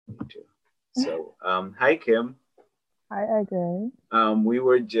So, hi Kim. Hi, Edgar. We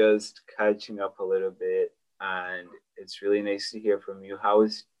were just catching up a little bit, and it's really nice to hear from you. How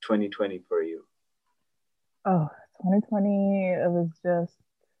is 2020 for you? Oh, 2020,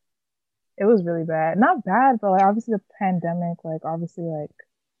 it was really bad. Not bad, but like obviously the pandemic, like obviously like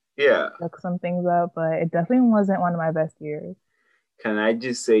Yeah. took some things up, but it definitely wasn't one of my best years. Can I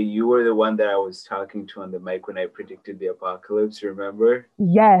just say you were the one that I was talking to on the mic when I predicted the apocalypse, remember?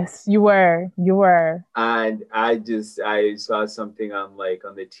 Yes, you were. You were. And I saw something on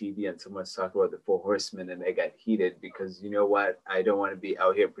on the TV and someone's talking about the four horsemen and I got heated because you know what? I don't want to be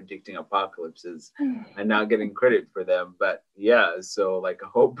out here predicting apocalypses and not getting credit for them. But yeah, so like a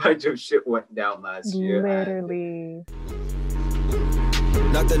whole bunch of shit went down last year and Literally.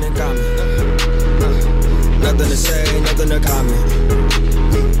 Nothing in common. Nothing to say, nothing to comment.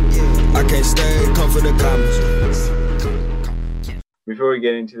 I can't stay, come for the comments. before we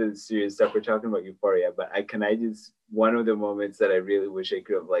get into the serious stuff, we're talking about Euphoria, but I just one of the moments that I really wish I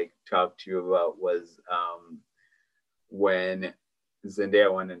could have like talked to you about was when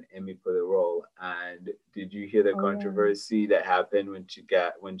Zendaya won an Emmy for the role. And did you hear the Oh yeah. controversy that happened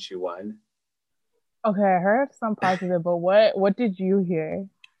when she won? Okay, I heard some parts of it, but what did you hear?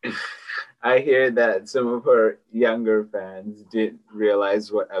 I hear that some of her younger fans didn't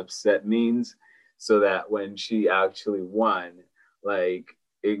realize what upset means, so that when she actually won, like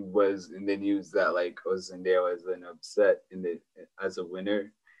it was in the news that like oh, Zendaya was an upset in the as a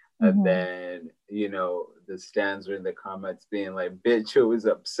winner. And Hmm. then, the stands were in the comments being like, bitch, who was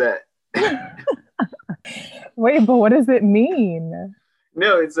upset? Wait, but what does it mean?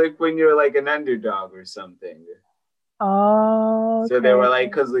 No, it's like when you're like an underdog or something. Oh, So they okay. were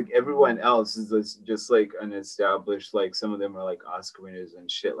like, because like everyone else is just like unestablished, like some of them are like Oscar winners and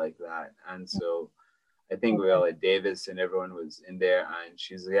shit like that. And so I think Okay. Viola Davis and everyone was in there, and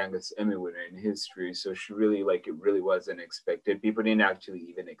she's the youngest Emmy winner in history. So she really like it really wasn't expected. People didn't actually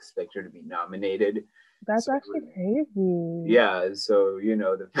even expect her to be nominated. That's So actually crazy. yeah, so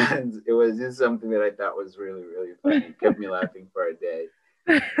the fans, it was just something that I thought was really, really funny. It kept me laughing for a day.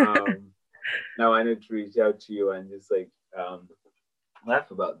 Um, Now I need to reach out to you and just like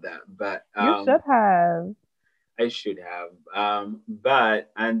laugh about that. But You should have. I should have.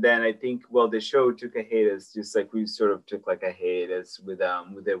 But and then I think well the show took a hiatus, just like we sort of took like a hiatus with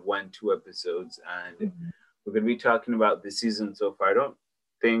the 1, 2 episodes, and Mhm. we're gonna be talking about the season so far. I don't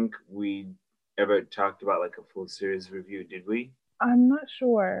think we ever talked about like a full series review, did we? I'm not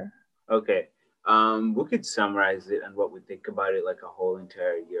sure. Okay. We could summarize it and what we think about it like a whole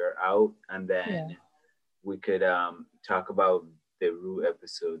entire year out, and then Yeah. we could talk about the Rue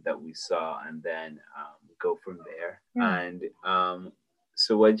episode that we saw, and then go from there. Yeah. And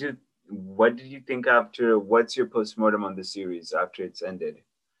so, what did you think after? What's your postmortem on the series after it's ended?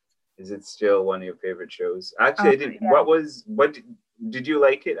 Is it still one of your favorite shows? Actually, I didn't. Yeah. Did you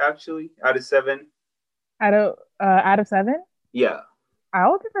like it actually out of seven? Out of seven, Yeah. I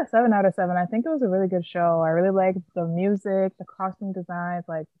would give it a 7 out of 7. I think it was a really good show. I really liked the music, the costume designs,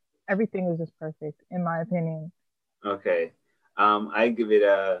 like everything was just perfect in my opinion. Okay. I give it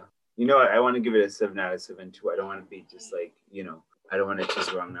a, I want to give it a 7 out of 7 too. I don't want to be just like, I don't want to choose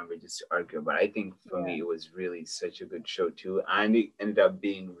the wrong number just to argue. But I think for Yeah. me, it was really such a good show too. And it ended up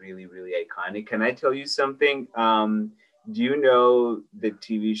being really, really iconic. Can I tell you something? Do you know the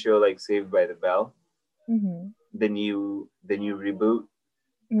TV show like Saved by the Bell? Hmm. The new reboot?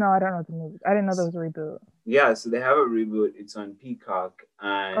 No, I don't know the movie. I didn't know there was a reboot. Yeah, so they have a reboot. It's on Peacock.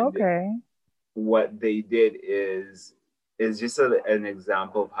 And Okay. what they did is just an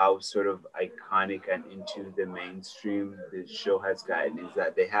example of how sort of iconic and into the mainstream the show has gotten is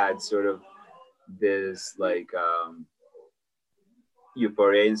that they had sort of this like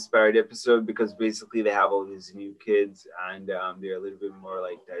Euphoria inspired episode because basically they have all these new kids and they're a little bit more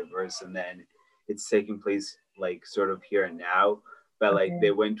like diverse, and then it's taking place like sort of here and now, but like Okay.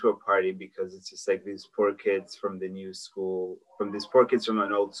 they went to a party because it's just like these poor kids from the new school, from these poor kids from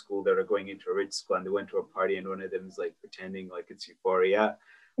an old school that are going into a rich school, and they went to a party and one of them is like pretending like it's Euphoria,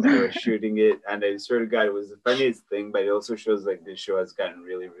 and they were shooting it, and I swear to God it was the funniest thing, but it also shows like this show has gotten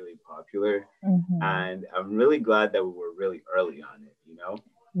really, really popular, Hmm. and I'm really glad that we were really early on it.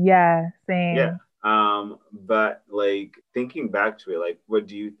 Yeah, Yeah. same. But like thinking back to it, like what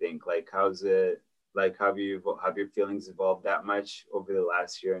do you think? Like how's it like have your feelings evolved that much over the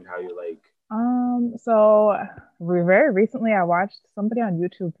last year, and how you like So very recently I watched somebody on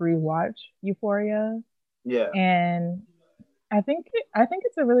YouTube rewatch Euphoria, yeah, and I think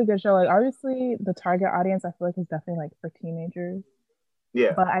it's a really good show. Like obviously the target audience I feel like is definitely like for teenagers,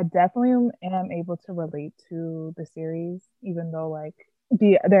 yeah, but I definitely am able to relate to the series, even though like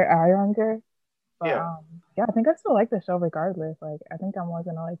They are younger, but Yeah. yeah, I think I still like the show regardless. Like, I think I'm always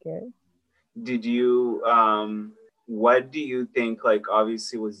gonna like it. Did you what do you think, like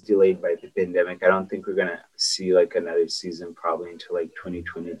obviously it was delayed by the pandemic. I don't think we're gonna see like another season probably until like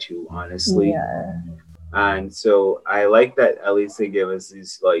 2022, honestly. Yeah. And so I like that at least they give us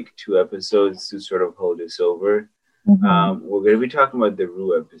these like 2 episodes to sort of hold us over. Hmm. We're gonna be talking about the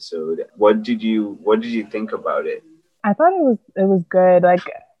Rue episode. What did you think about it? I thought it was good. Like,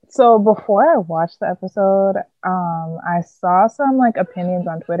 so before I watched the episode, I saw some like opinions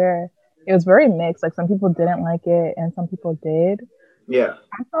on Twitter. It was very mixed. Like, some people didn't like it and some people did. Yeah,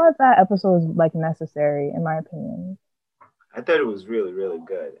 I thought that episode was like necessary in my opinion. I thought it was really, really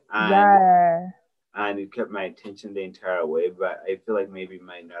good. Yeah. And it kept my attention the entire way, but I feel like maybe it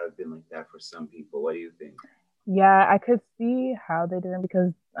might not have been like that for some people. What do you think? Yeah, I could see how they didn't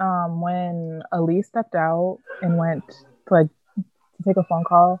because when Elise stepped out and went to like to take a phone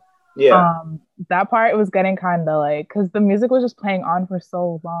call, Yeah. that part was getting kind of like because the music was just playing on for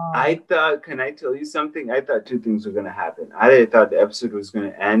so long. I thought, can I tell you something? I thought 2 things were gonna happen. Either I thought the episode was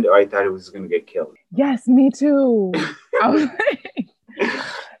gonna end, or I thought it was gonna get killed. Yes, me too. I was like,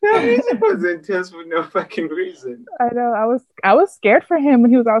 That music was intense for no fucking reason. I know. I was scared for him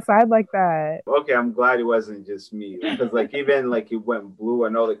when he was outside like that. Okay, I'm glad it wasn't just me because like even like it went blue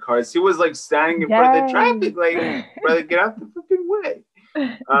and all the cars, he was like standing in front of the traffic, like brother, get out the fucking way.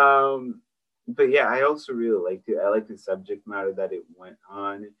 But yeah, I also really liked it. I like the subject matter that it went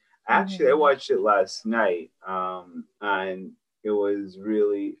on. Actually, I watched it last night, and it was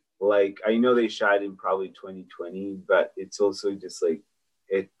really like I know they shot in probably 2020, but it's also just like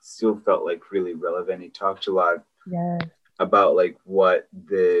it still felt like really relevant. It talked a lot about like what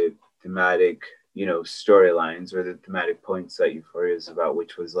the thematic, storylines or the thematic points that Euphoria is about,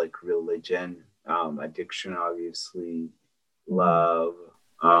 which was like religion, addiction, obviously, love,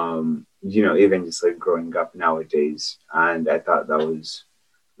 even just like growing up nowadays. And I thought that was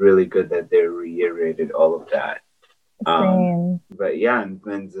really good that they reiterated all of that. But yeah, and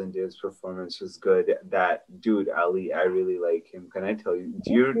then Zendaya's performance was good. That dude Ali, I really like him. Can I tell you?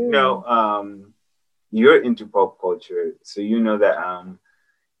 Do you know? You're into pop culture, so you know that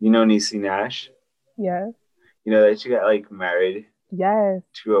Niecy Nash. Yes. You know that she got like married. Yes.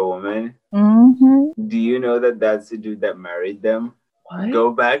 To a woman. Mm-hmm. Do you know that that's the dude that married them? What?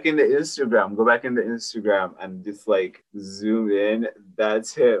 Go back into Instagram. Go back into Instagram and just like zoom in.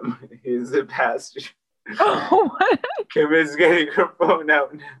 That's him. He's the pastor. Oh, what? Kim is getting her phone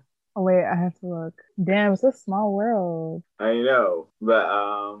out now. Oh, wait, I have to look. Damn, it's a small world. I know,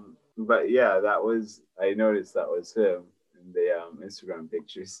 but yeah, I noticed that was him in the Instagram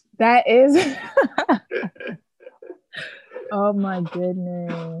pictures. That is. Oh my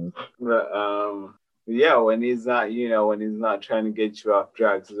goodness. But yeah, when he's not trying to get you off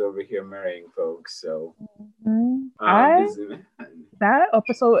drugs, he's over here marrying folks. So that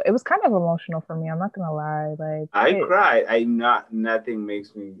episode, it was kind of emotional for me. I'm not gonna lie. Like I cried. Nothing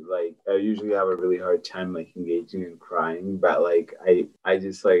makes me like. I usually have a really hard time like engaging in crying, but like I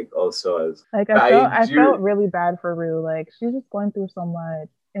just like also as like I felt really bad for Rue. Like she's just going through so much.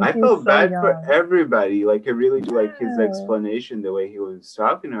 And I felt bad for everybody. Like I really do like his explanation, the way he was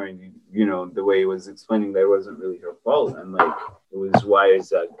talking to her, and the way he was explaining that it wasn't really her fault, and like it was wires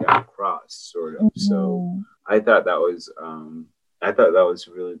that got crossed, sort of. So I thought that was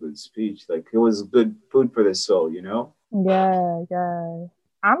a really good speech. Like it was good food for the soul, Yeah.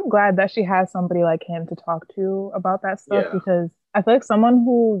 I'm glad that she has somebody like him to talk to about that stuff because I feel like someone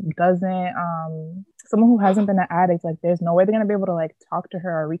who hasn't been an addict, like there's no way they're gonna be able to like talk to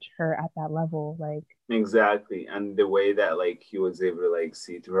her or reach her at that level. Like exactly. And the way that like he was able to like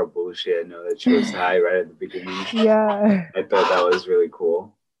see through her bullshit and know that she was high right at the beginning. Yeah. I thought that was really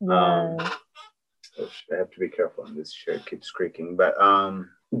cool. Yeah. I have to be careful on this shirt keeps creaking. But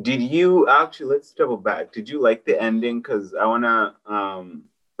did you actually, let's double back. Did you like the ending? Because I wanna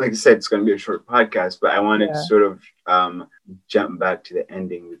like I said, it's going to be a short podcast, but I wanted to sort of jump back to the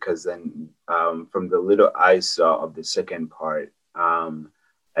ending because then from the little I saw of the second part,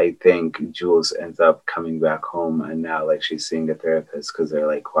 I think Jules ends up coming back home and now like she's seeing a therapist because they're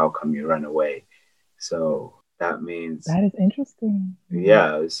like, "How come you run away?" So that means that is interesting.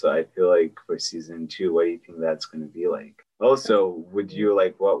 Yeah, so I feel like for season 2, what do you think that's going to be like? Also, what would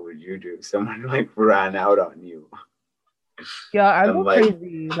you do if someone like ran out on you? Yeah, I go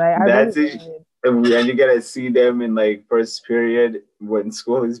crazy. Like that's it. And you gotta see them in like first period when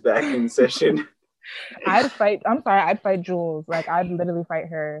school is back in session. I'd fight Jules. Like I'd literally fight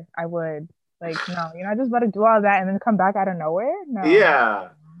her. I would. Like, no, you're not just about to do all that and then come back out of nowhere. No. Yeah.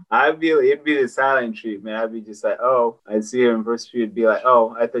 It'd be the silent treatment. I'd be just like, oh, I'd see her in first few, it'd be like,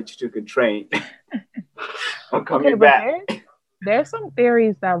 oh, I thought you took a train. I'm coming back. There's some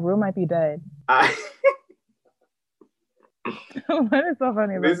theories that Rue might be dead. What is so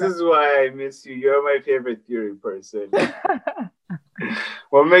funny about This is why I miss you. You're my favorite theory person.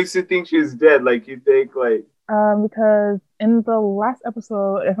 What makes you think she's dead? Like, you think, like... because in the last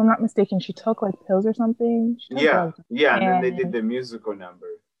episode, if I'm not mistaken, she took, like, pills or something. Yeah, and then they did the musical number.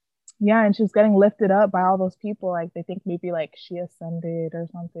 Yeah, and she was getting lifted up by all those people. Like, they think maybe, like, she ascended or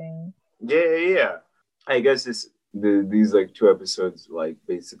something. Yeah. I guess these, like, 2 episodes, like,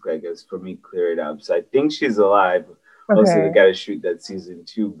 basically, I guess, for me, clear it up. So I think she's alive. Okay. Also, they got to shoot that season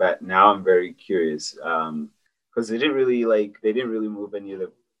 2, but now I'm very curious. Because they didn't really move any of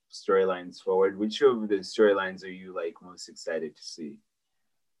the storylines forward. Which of the storylines are you, like, most excited to see?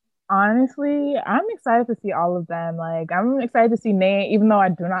 Honestly, I'm excited to see all of them. Like, I'm excited to see Nate, even though I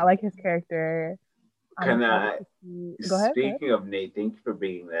do not like his character. Speaking of Nate, thank you for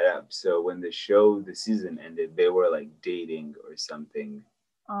bringing that up. So when the season ended, they were, like, dating or something.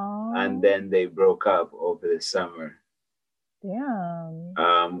 Oh. And then they broke up over the summer. Damn.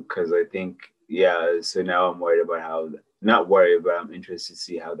 Because I think, so now I'm worried about not worried, but I'm interested to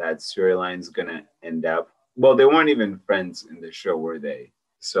see how that storyline's gonna end up. Well, they weren't even friends in the show, were they?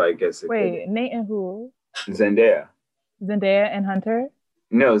 So I guess... Wait, Nate and who? Zendaya. Zendaya and Hunter?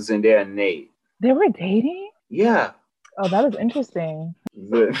 No, Zendaya and Nate. They were dating? Yeah. Oh, that is interesting.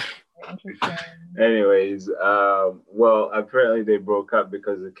 Interesting. Anyways, well, apparently they broke up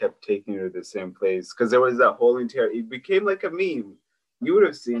because it kept taking her to the same place. Because there was that whole it became like a meme. You would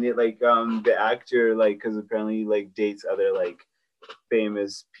have seen it, like, the actor, like, because apparently he, like, dates other, like,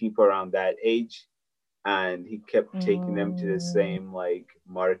 famous people around that age. And he kept taking them to the same, like,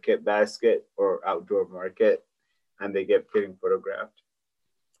 market basket or outdoor market. And they kept getting photographed.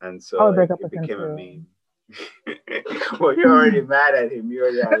 And so it became a meme. Well, you're already mad at him. You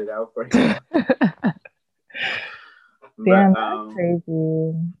already had it out for him. Damn, that's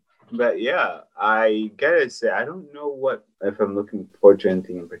crazy. But yeah, I gotta say, I don't know if I'm looking forward to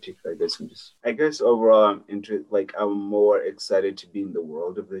anything in particular. I guess overall I'm more excited to be in the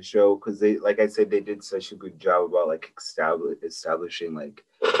world of the show because they, like I said, they did such a good job about, like, establishing, like,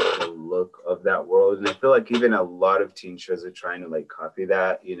 the look of that world. And I feel like even a lot of teen shows are trying to, like, copy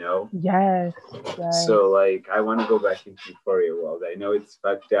that, you know? Yes. So, like, I want to go back into Euphoria world. I know it's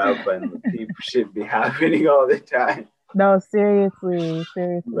fucked up and people should be happening all the time. No, seriously.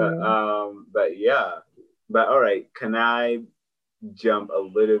 But yeah. But all right, can I jump a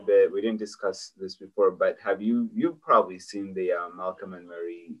little bit? We didn't discuss this before, but have you've probably seen the Malcolm and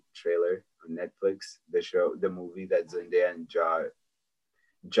Marie trailer on Netflix, the movie that Zendaya and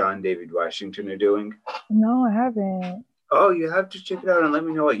John David Washington are doing? No, I haven't. Oh, you have to check it out and let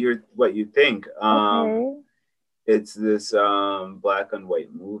me know what you think. Okay. It's this black and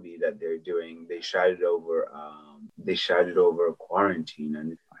white movie that they're doing. They shot it over quarantine.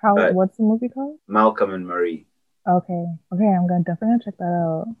 And what's the movie called? Malcolm and Marie. Okay, I'm gonna definitely check that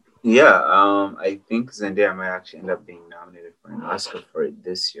out. Yeah, I think Zendaya might actually end up being nominated for an Oscar for it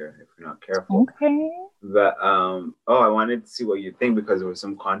this year if we're not careful. Okay. But I wanted to see what you think because there was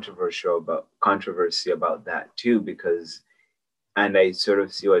some controversy about that too and I sort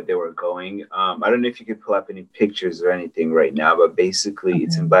of see what they were going. I don't know if you could pull up any pictures or anything right now, but basically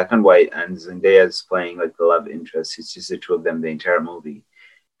It's in black and white and Zendaya's playing, like, the love interest. It's just the two of them the entire movie.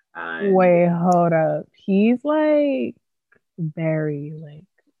 Wait, hold up. He's, like, very, like,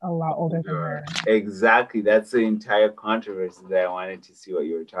 a lot older than her. Exactly. That's the entire controversy that I wanted to see what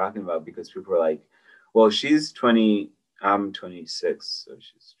you were talking about because people were like, well, she's 20, I'm 26, so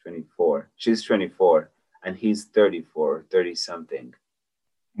she's 24. She's 24. And he's 34, 30-something.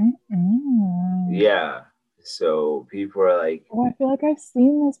 Yeah. So people are like... Oh, I feel like I've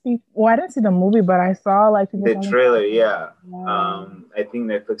seen this before. Well, I didn't see the movie, but I saw, like... the trailer, yeah. Wow. I think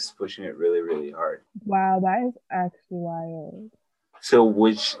Netflix is pushing it really, really hard. Wow, that is actually wild. So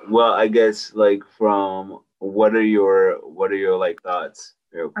I guess, like, from... What are your like, thoughts?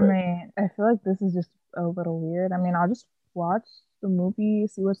 Real quick? I mean, I feel like this is just a little weird. I mean, I'll just watch the movie,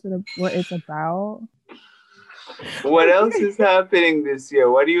 see what it's about. What else is happening this year?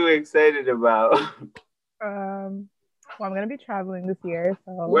 What are you excited about? Well, I'm gonna be traveling this year.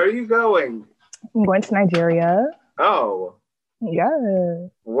 So where are you going? I'm going to Nigeria. Oh. Yeah.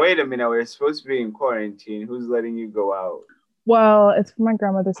 Wait a minute. We're supposed to be in quarantine. Who's letting you go out? Well, it's for my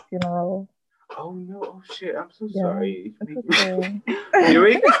grandmother's funeral. Oh no! Oh shit! I'm so sorry. It's okay.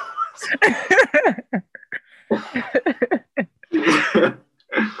 You're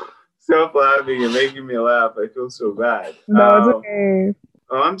Stop laughing. You're making me laugh. I feel so bad. No, it's okay.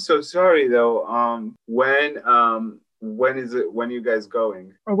 Oh, I'm so sorry though. When is it? When are you guys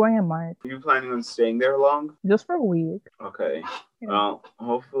going? We're going in March. Are you planning on staying there long? Just for a week. Okay. Yeah.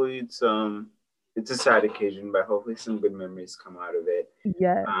 Hopefully it's a sad occasion, but hopefully some good memories come out of it.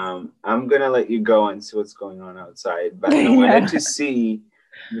 Yes. I'm gonna let you go and see what's going on outside, but I wanted to see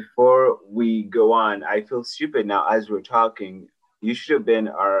before we go on. I feel stupid now as we're talking. You should have been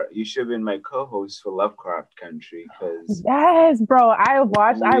my co-host for Lovecraft Country, because yes, bro. I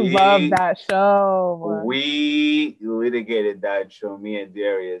love that show. We litigated that show, me and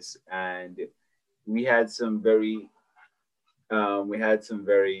Darius, and we had some very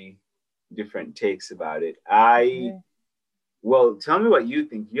different takes about it. Well, tell me what you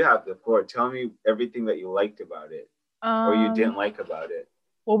think. You have the floor. Tell me everything that you liked about it or you didn't like about it.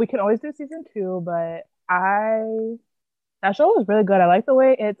 Well, we can always do season 2, but that show was really good. I like the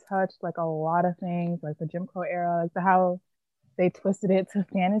way it touched like a lot of things, like the Jim Crow era, like how they twisted it to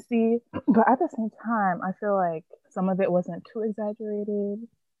fantasy. But at the same time, I feel like some of it wasn't too exaggerated.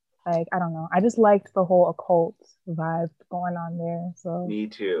 Like, I don't know. I just liked the whole occult vibe going on there. So me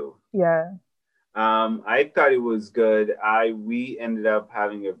too. Yeah. I thought it was good. We ended up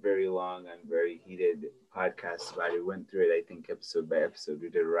having a very long and very heated podcast about it. Went through it, I think, episode by episode. We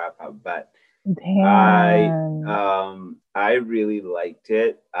did a wrap up, but damn. I really liked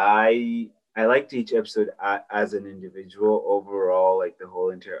it. I liked each episode as an individual. Overall, like the whole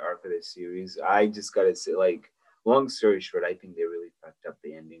entire arc of the series, I just gotta say, like, long story short, I think they really fucked up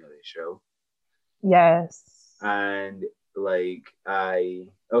the ending of the show. Yes. And like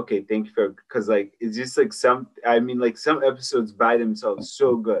thank you for, because like it's just like some episodes by themselves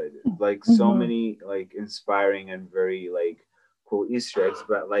so good, like so many like inspiring and very like cool Easter eggs,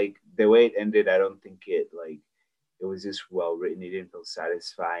 but like the way it ended, I don't think it was just well written. It didn't feel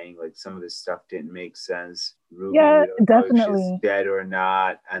satisfying. Like some of the stuff didn't make sense. Ruby, definitely, if she's dead or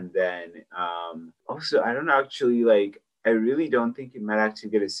not. And then also, I don't actually like. I really don't think it might actually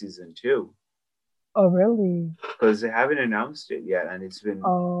get a season 2. Oh, really? Because they haven't announced it yet, and it's been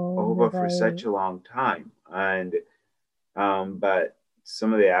over for such a long time. And but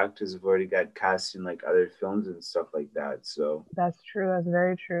some of the actors have already got cast in like other films and stuff like that. So that's true. That's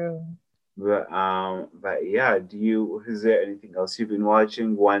very true. But yeah, is there anything else you've been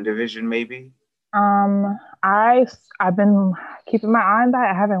watching? WandaVision, maybe? I've been keeping my eye on that.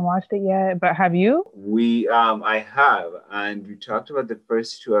 I haven't watched it yet, but have you? I have, and we talked about the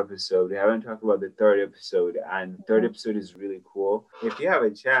first 2 episodes. We haven't talked about the 3rd episode, and the 3rd episode is really cool. If you have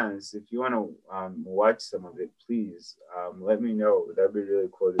a chance, if you want to watch some of it, please let me know. That'd be really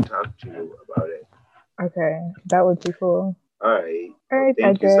cool to talk to you about it. Okay, that would be cool. All right.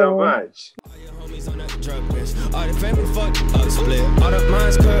 Thank you so much. All your homies on that drug list. All the family fucked up split. All the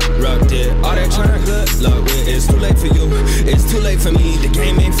minds corrupted. All that trying good luck with. It's too late for you. It's too late for me. The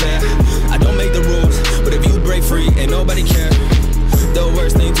game ain't fair. I don't make the rules, but if you break free, ain't nobody care. The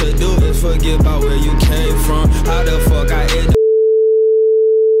worst thing to do is forget about where you came from. How the